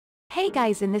Hey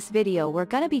guys, in this video we're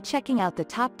gonna be checking out the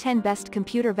top 10 best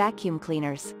computer vacuum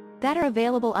cleaners that are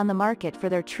available on the market for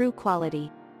their true quality.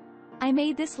 I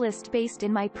made this list based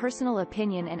in my personal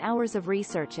opinion and hours of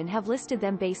research and have listed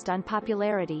them based on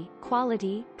popularity,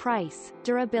 quality, price,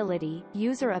 durability,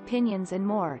 user opinions and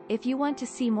more. If you want to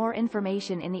see more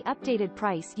information in the updated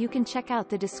price, you can check out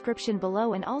the description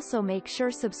below and also make sure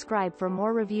subscribe for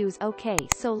more reviews. Okay,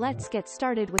 so let's get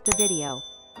started with the video.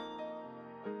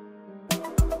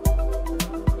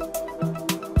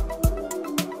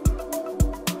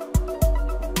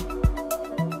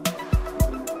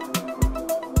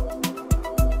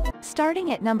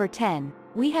 Starting at number 10,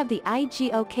 we have the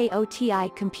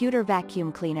IGOKOTI Computer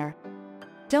Vacuum Cleaner.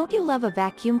 Don't you love a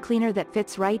vacuum cleaner that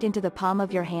fits right into the palm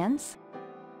of your hands?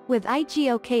 With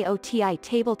IGOKOTI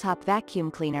Tabletop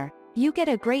Vacuum Cleaner, you get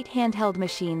a great handheld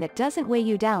machine that doesn't weigh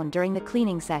you down during the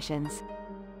cleaning sessions.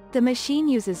 The machine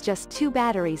uses just 2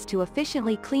 batteries to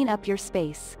efficiently clean up your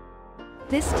space.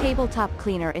 This tabletop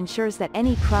cleaner ensures that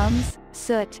any crumbs,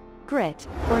 soot, grit,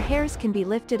 or hairs can be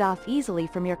lifted off easily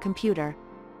from your computer.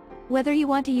 Whether you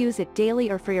want to use it daily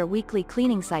or for your weekly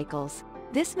cleaning cycles,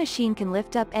 this machine can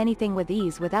lift up anything with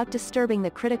ease without disturbing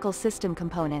the critical system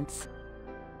components.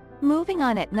 Moving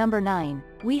on at number 9,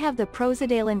 we have the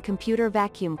Prozadalan Computer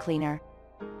Vacuum Cleaner.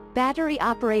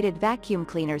 Battery-operated vacuum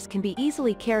cleaners can be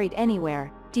easily carried anywhere,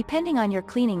 depending on your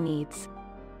cleaning needs.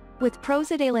 With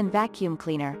Prozadalan Vacuum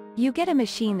Cleaner, you get a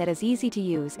machine that is easy to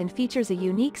use and features a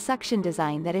unique suction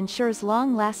design that ensures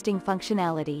long-lasting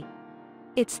functionality.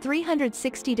 Its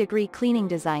 360-degree cleaning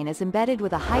design is embedded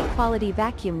with a high-quality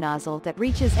vacuum nozzle that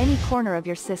reaches any corner of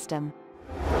your system.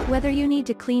 Whether you need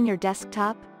to clean your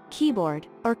desktop, keyboard,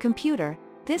 or computer,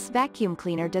 this vacuum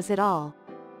cleaner does it all.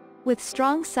 With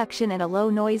strong suction and a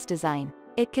low-noise design,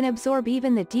 it can absorb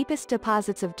even the deepest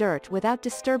deposits of dirt without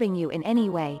disturbing you in any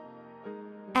way.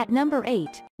 At number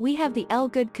 8, we have the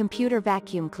Elgood Computer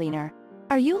Vacuum Cleaner.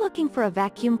 Are you looking for a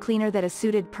vacuum cleaner that is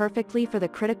suited perfectly for the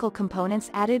critical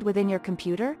components added within your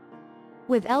computer?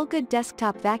 With Elgood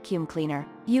Desktop Vacuum Cleaner,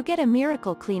 you get a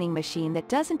miracle cleaning machine that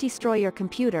doesn't destroy your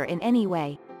computer in any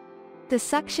way. The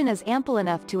suction is ample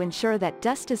enough to ensure that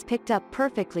dust is picked up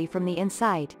perfectly from the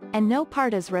inside, and no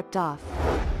part is ripped off.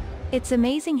 Its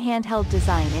amazing handheld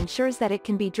design ensures that it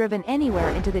can be driven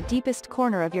anywhere into the deepest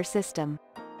corner of your system.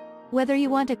 Whether you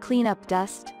want to clean up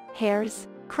dust, hairs,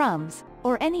 crumbs,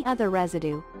 or any other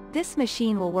residue, this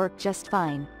machine will work just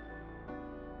fine.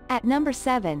 At number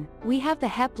 7, we have the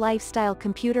HEP Lifestyle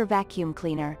Computer Vacuum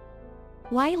Cleaner.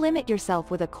 Why limit yourself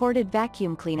with a corded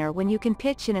vacuum cleaner when you can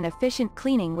pitch in an efficient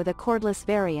cleaning with a cordless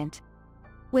variant?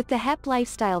 With the HEP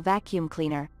Lifestyle Vacuum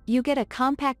Cleaner, you get a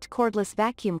compact cordless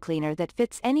vacuum cleaner that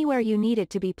fits anywhere you need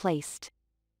it to be placed.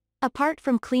 Apart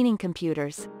from cleaning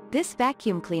computers, this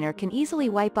vacuum cleaner can easily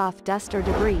wipe off dust or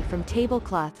debris from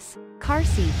tablecloths, car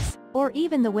seats, or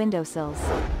even the windowsills.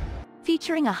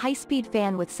 Featuring a high-speed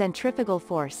fan with centrifugal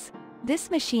force, this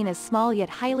machine is small yet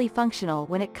highly functional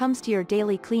when it comes to your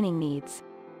daily cleaning needs.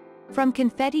 From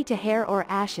confetti to hair or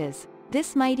ashes,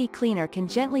 this mighty cleaner can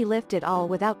gently lift it all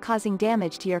without causing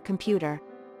damage to your computer.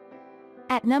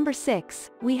 At number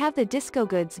 6, we have the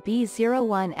DiscoGoods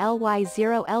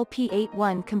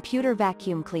B01LY0LP81 Computer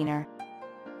Vacuum Cleaner.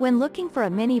 When looking for a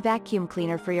mini vacuum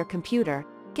cleaner for your computer,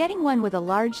 getting one with a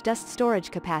large dust storage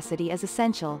capacity is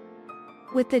essential.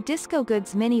 With the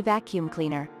DiscoGoods Mini Vacuum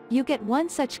Cleaner, you get one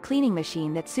such cleaning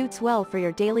machine that suits well for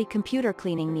your daily computer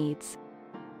cleaning needs.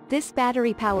 This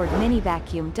battery-powered mini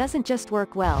vacuum doesn't just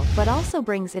work well but also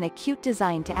brings in a cute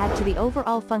design to add to the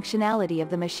overall functionality of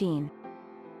the machine.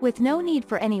 With no need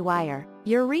for any wire,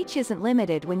 your reach isn't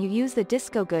limited when you use the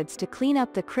DiscoGoods to clean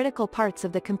up the critical parts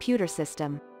of the computer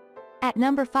system. At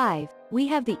number 5, we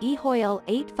have the Ehoyal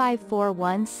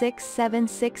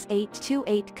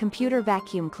 85416768828 Computer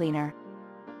Vacuum Cleaner.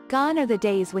 Gone are the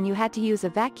days when you had to use a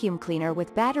vacuum cleaner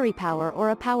with battery power or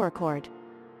a power cord.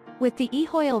 With the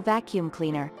Ehoyal Vacuum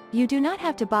Cleaner, you do not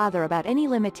have to bother about any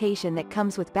limitation that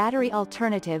comes with battery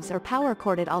alternatives or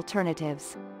power-corded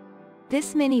alternatives.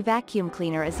 This mini vacuum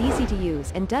cleaner is easy to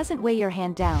use and doesn't weigh your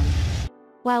hand down.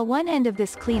 While one end of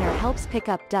this cleaner helps pick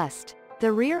up dust,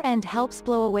 the rear end helps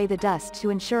blow away the dust to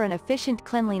ensure an efficient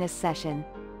cleanliness session.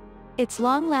 Its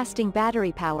long-lasting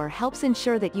battery power helps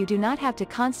ensure that you do not have to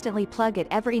constantly plug it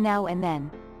every now and then.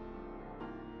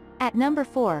 At number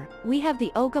 4, we have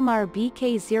the Ogrmar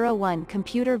BK01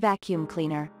 Computer Vacuum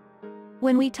Cleaner.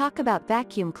 When we talk about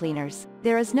vacuum cleaners,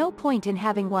 there is no point in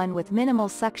having one with minimal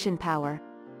suction power.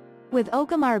 With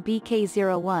Ogrmar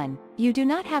BK01, you do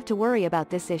not have to worry about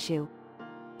this issue.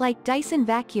 Like Dyson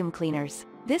vacuum cleaners,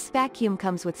 this vacuum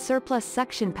comes with surplus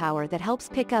suction power that helps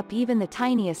pick up even the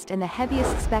tiniest and the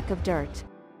heaviest speck of dirt.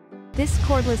 This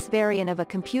cordless variant of a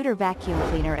computer vacuum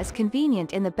cleaner is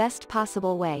convenient in the best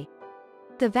possible way.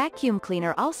 The vacuum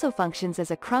cleaner also functions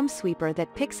as a crumb sweeper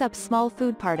that picks up small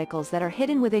food particles that are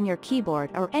hidden within your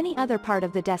keyboard or any other part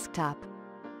of the desktop.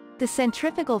 The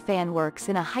centrifugal fan works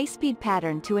in a high-speed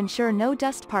pattern to ensure no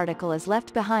dust particle is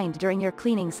left behind during your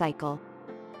cleaning cycle.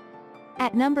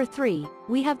 At number 3,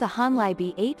 we have the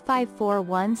Honlibey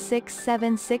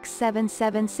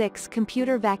 85416776776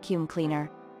 computer vacuum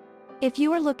cleaner. If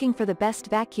you are looking for the best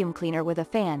vacuum cleaner with a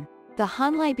fan, the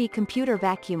Honlibey computer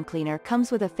vacuum cleaner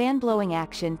comes with a fan blowing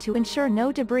action to ensure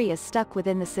no debris is stuck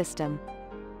within the system.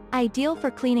 Ideal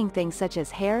for cleaning things such as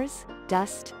hairs,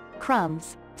 dust,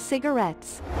 crumbs,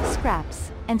 cigarettes,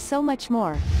 scraps, and so much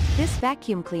more, this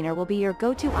vacuum cleaner will be your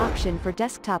go-to option for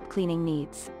desktop cleaning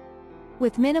needs.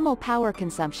 With minimal power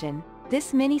consumption,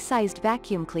 this mini-sized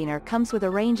vacuum cleaner comes with a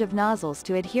range of nozzles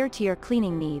to adhere to your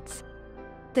cleaning needs.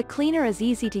 The cleaner is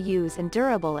easy to use and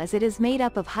durable as it is made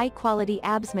up of high-quality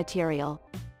ABS material.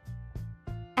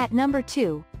 At number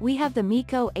 2, we have the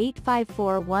MECO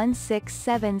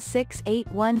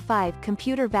 85416766815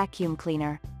 computer vacuum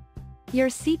cleaner. Your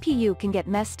CPU can get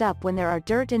messed up when there are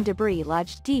dirt and debris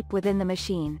lodged deep within the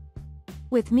machine.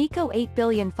 With MECO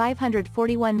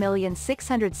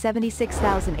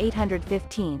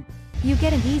 8,541,676,815, you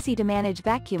get an easy-to-manage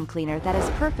vacuum cleaner that is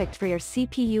perfect for your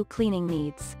CPU cleaning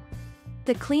needs.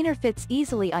 The cleaner fits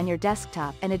easily on your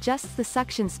desktop and adjusts the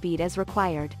suction speed as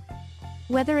required.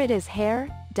 Whether it is hair,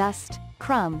 dust,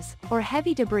 crumbs, or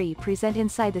heavy debris present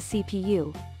inside the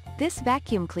CPU, this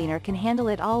vacuum cleaner can handle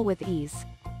it all with ease.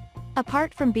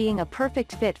 Apart from being a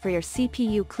perfect fit for your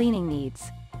CPU cleaning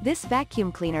needs, this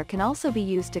vacuum cleaner can also be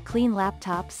used to clean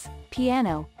laptops,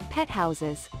 piano, pet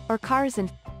houses, or cars.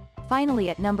 And finally,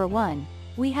 at number 1,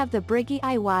 we have the Brigii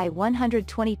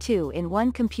IY122 in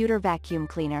 1 computer vacuum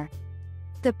cleaner.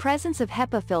 The presence of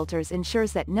HEPA filters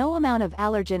ensures that no amount of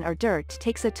allergen or dirt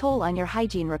takes a toll on your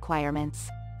hygiene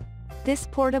requirements. This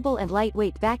portable and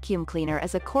lightweight vacuum cleaner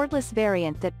is a cordless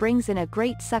variant that brings in a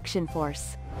great suction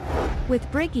force.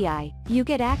 With Brigii, you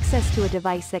get access to a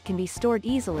device that can be stored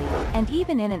easily, and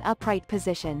even in an upright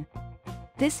position.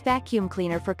 This vacuum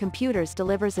cleaner for computers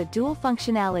delivers a dual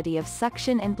functionality of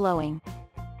suction and blowing.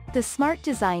 The smart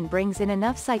design brings in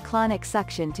enough cyclonic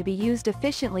suction to be used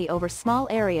efficiently over small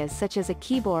areas such as a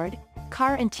keyboard,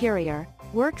 car interior,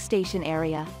 workstation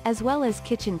area, as well as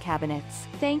kitchen cabinets.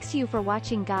 Thanks you for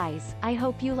watching, guys. I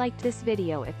hope you liked this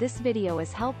video. If this video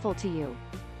is helpful to you,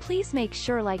 please make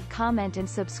sure like, comment and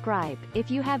subscribe. If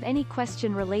you have any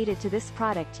question related to this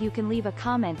product, you can leave a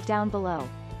comment down below.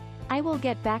 I will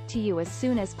get back to you as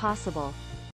soon as possible.